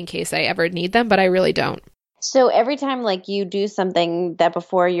with me in case I ever need them, but I really don't. So every time like you do something that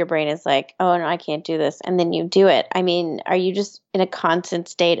before your brain is like, oh no, I can't do this, and then you do it. I mean, are you just in a constant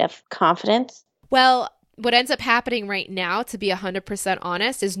state of confidence? Well, what ends up happening right now, to be 100%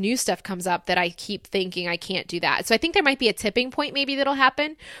 honest, is new stuff comes up that I keep thinking I can't do that. So I think there might be a tipping point maybe that'll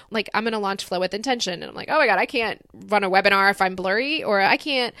happen. Like, I'm going to launch Flow with Intention, and I'm like, oh my God, I can't run a webinar if I'm blurry, or I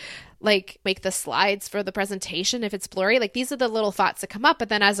can't like make the slides for the presentation if it's blurry. Like, these are the little thoughts that come up. But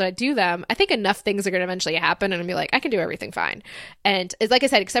then as I do them, I think enough things are going to eventually happen, and I'll be like, I can do everything fine. And it's like I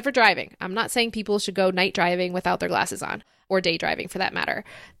said, except for driving. I'm not saying people should go night driving without their glasses on, or day driving for that matter.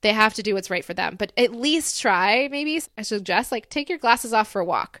 They have to do what's right for them. But at least try, maybe I suggest, like, take your glasses off for a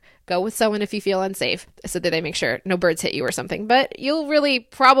walk. Go with someone if you feel unsafe so that they make sure no birds hit you or something. But you'll really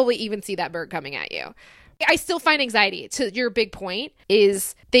probably even see that bird coming at you. I still find anxiety, to your big point,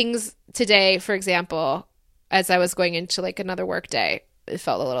 is things today, for example, as I was going into like another work day, it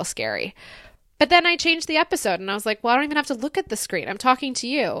felt a little scary. But then I changed the episode and I was like, well, I don't even have to look at the screen. I'm talking to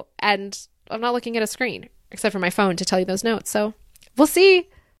you and I'm not looking at a screen except for my phone to tell you those notes. So we'll see.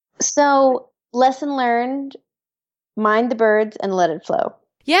 So lesson learned, mind the birds and let it flow.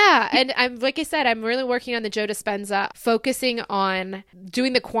 Yeah. And I'm, like I said, I'm really working on the Joe Dispenza. Focusing on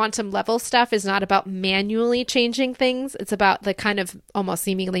doing the quantum level stuff is not about manually changing things. It's about the kind of almost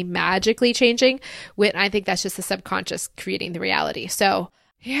seemingly magically changing. I think that's just the subconscious creating the reality. So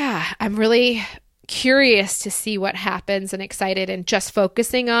yeah, I'm really curious to see what happens and excited, and just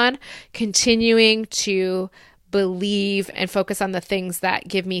focusing on continuing to believe and focus on the things that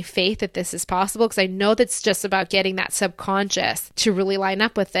give me faith that this is possible, because I know that's just about getting that subconscious to really line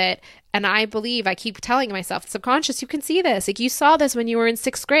up with it. And I believe, I keep telling myself, subconscious, you can see this. Like, you saw this when you were in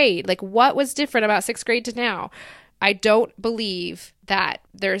 6th grade. Like, what was different about 6th grade to now? I don't believe that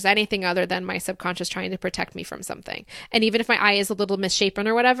there's anything other than my subconscious trying to protect me from something. And even if my eye is a little misshapen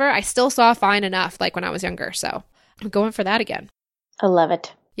or whatever, I still saw fine enough like when I was younger. So I'm going for that again. I love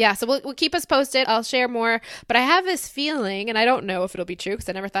it. Yeah, so we'll keep us posted. I'll share more. But I have this feeling, and I don't know if it'll be true because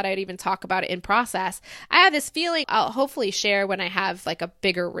I never thought I'd even talk about it in process. I have this feeling I'll hopefully share when I have like a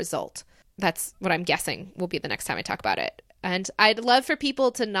bigger result. That's what I'm guessing will be the next time I talk about it. And I'd love for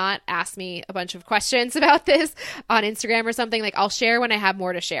people to not ask me a bunch of questions about this on Instagram or something. Like, I'll share when I have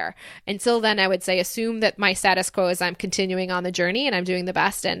more to share. Until then, I would say assume that my status quo is I'm continuing on the journey and I'm doing the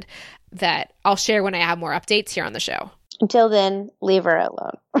best, and that I'll share when I have more updates here on the show. Until then, leave her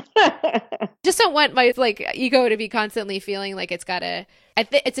alone. Just don't want my like ego to be constantly feeling like it's gotta.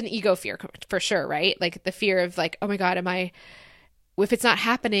 It's an ego fear for sure, right? Like the fear of like, oh my God, if it's not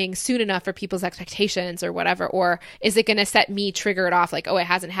happening soon enough for people's expectations or whatever, or is it going to set me trigger it off? Like, oh, it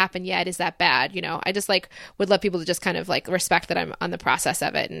hasn't happened yet. Is that bad? You know, I just like would love people to just kind of like respect that I'm on the process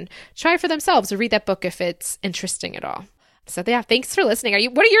of it and try for themselves or read that book if it's interesting at all. So yeah, thanks for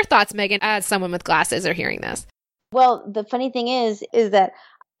listening. What are your thoughts, Megan, as someone with glasses or hearing this? Well, the funny thing is that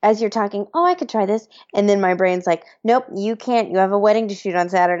as you're talking, oh, I could try this. And then my brain's like, nope, you can't. You have a wedding to shoot on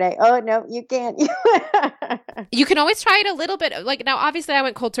Saturday. Oh, no, you can't. You can always try it a little bit. Like, now, obviously, I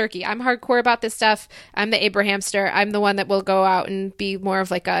went cold turkey. I'm hardcore about this stuff. I'm the Abrahamster. I'm the one that will go out and be more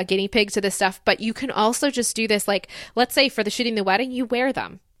of like a guinea pig to this stuff. But you can also just do this. Like, let's say for the shooting the wedding, you wear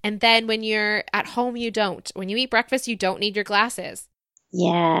them. And then when you're at home, you don't. When you eat breakfast, you don't need your glasses.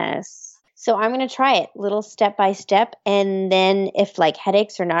 Yes. So I'm going to try it little step by step. And then if like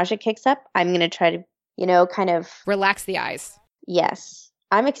headaches or nausea kicks up, I'm going to try to, kind of relax the eyes. Yes.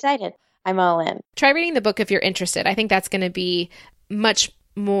 I'm excited. I'm all in. Try reading the book if you're interested. I think that's going to be much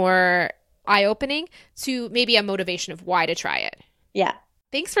more eye-opening to maybe a motivation of why to try it. Yeah.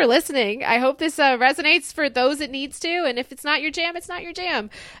 Thanks for listening. I hope this resonates for those it needs to. And if it's not your jam, it's not your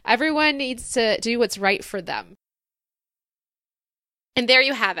jam. Everyone needs to do what's right for them. And there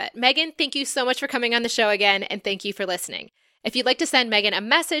you have it. Megan, thank you so much for coming on the show again, and thank you for listening. If you'd like to send Megan a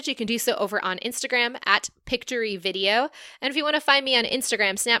message, you can do so over on Instagram at PictoryVideo. And if you want to find me on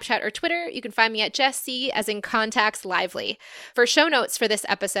Instagram, Snapchat, or Twitter, you can find me at Jess C, as in Contacts Lively. For show notes for this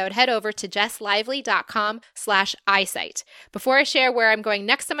episode, head over to jesslively.com/eyesight. Before I share where I'm going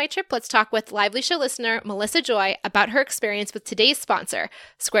next on my trip, let's talk with Lively Show listener Melissa Joy about her experience with today's sponsor,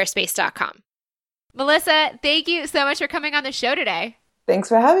 Squarespace.com. Melissa, thank you so much for coming on the show today. Thanks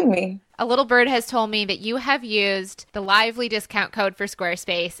for having me. A little bird has told me that you have used the Lively discount code for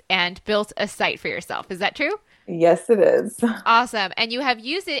Squarespace and built a site for yourself. Is that true? Yes, it is. Awesome. And you have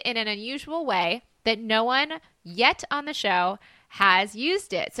used it in an unusual way that no one yet on the show has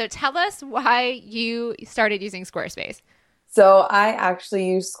used it. So tell us why you started using Squarespace. So I actually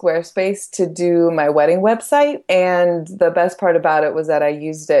used Squarespace to do my wedding website. And the best part about it was that I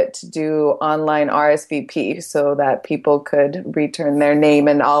used it to do online RSVP so that people could return their name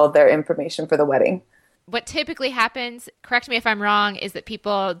and all of their information for the wedding. What typically happens, correct me if I'm wrong, is that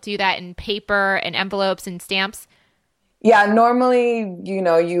people do that in paper and envelopes and stamps. Yeah, normally,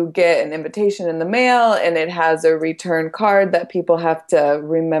 you get an invitation in the mail and it has a return card that people have to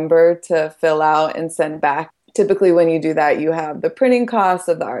remember to fill out and send back. Typically, when you do that, you have the printing costs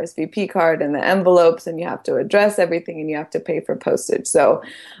of the RSVP card and the envelopes, and you have to address everything and you have to pay for postage. So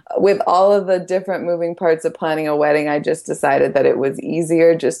with all of the different moving parts of planning a wedding, I just decided that it was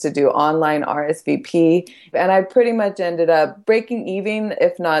easier just to do online RSVP. And I pretty much ended up breaking even,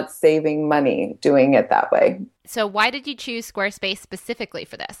 if not saving money, doing it that way. So why did you choose Squarespace specifically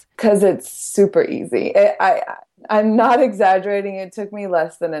for this? Because it's super easy. I'm not exaggerating. It took me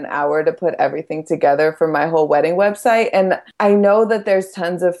less than an hour to put everything together for my whole wedding website. And I know that there's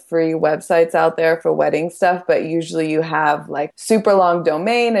tons of free websites out there for wedding stuff, but usually you have like super long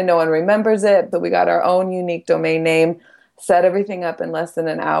domain and no one remembers it. But we got our own unique domain name, set everything up in less than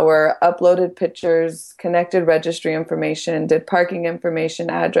an hour, uploaded pictures, connected registry information, did parking information,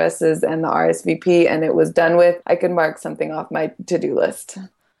 addresses, and the RSVP, and it was done with. I could mark something off my to-do list.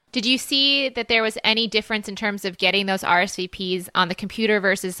 Did you see that there was any difference in terms of getting those RSVPs on the computer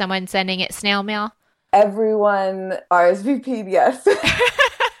versus someone sending it snail mail? Everyone RSVP'd, yes.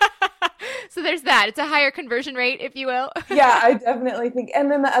 So there's that. It's a higher conversion rate, if you will. Yeah, I definitely think. And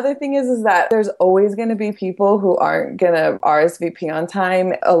then the other thing is that there's always going to be people who aren't going to RSVP on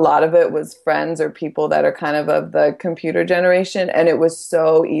time. A lot of it was friends or people that are kind of the computer generation. And it was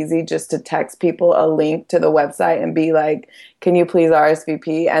so easy just to text people a link to the website and be like, can you please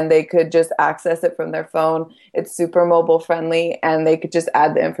RSVP? And they could just access it from their phone. It's super mobile friendly and they could just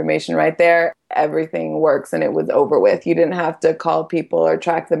add the information right there. Everything works and it was over with. You didn't have to call people or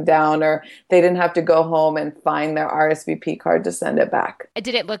track them down, or they didn't have to go home and find their RSVP card to send it back.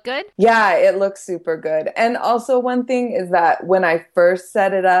 Did it look good? Yeah, it looks super good. And also one thing is that when I first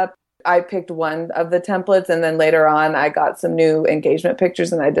set it up, I picked one of the templates and then later on I got some new engagement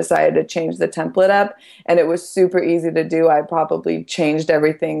pictures and I decided to change the template up and it was super easy to do. I probably changed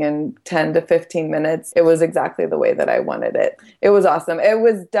everything in 10 to 15 minutes. It was exactly the way that I wanted it. It was awesome. It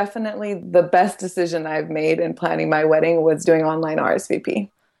was definitely the best decision I've made in planning my wedding was doing online RSVP.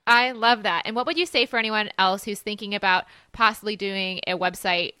 I love that. And what would you say for anyone else who's thinking about possibly doing a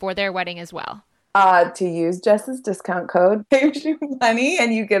website for their wedding as well? To use Jess's discount code, saves you money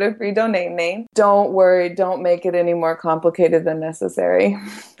and you get a free domain name. Don't worry, don't make it any more complicated than necessary.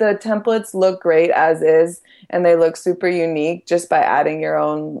 The templates look great as is, and they look super unique just by adding your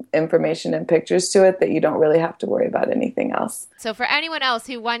own information and pictures to it that you don't really have to worry about anything else. So for anyone else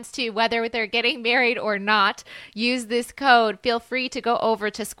who wants to, whether they're getting married or not, use this code, feel free to go over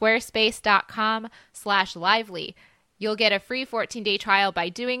to squarespace.com/lively. You'll get a free 14-day trial by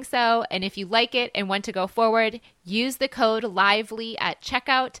doing so. And if you like it and want to go forward, use the code LIVELY at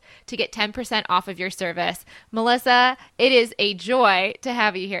checkout to get 10% off of your service. Melissa, it is a joy to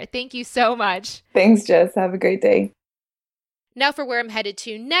have you here. Thank you so much. Thanks, Jess. Have a great day. Now for where I'm headed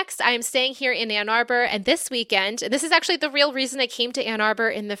to next. I am staying here in Ann Arbor, and this weekend, and this is actually the real reason I came to Ann Arbor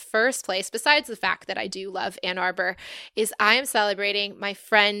in the first place, besides the fact that I do love Ann Arbor, is I am celebrating my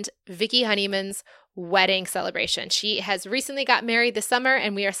friend Vicky Honeyman's wedding celebration. She has recently got married this summer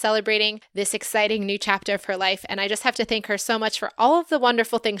and we are celebrating this exciting new chapter of her life. And I just have to thank her so much for all of the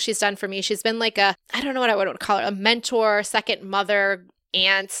wonderful things she's done for me. She's been like I don't know what I would call her, a mentor, second mother,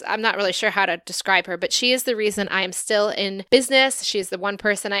 aunt. I'm not really sure how to describe her, but she is the reason I am still in business. She's the one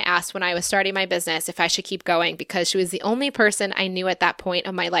person I asked when I was starting my business if I should keep going because she was the only person I knew at that point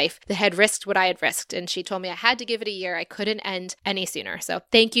of my life that had risked what I had risked. And she told me I had to give it a year. I couldn't end any sooner. So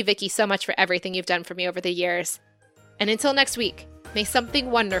thank you, Vicky, so much for everything you've done for me over the years. And until next week, may something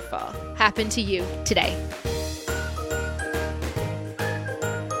wonderful happen to you today.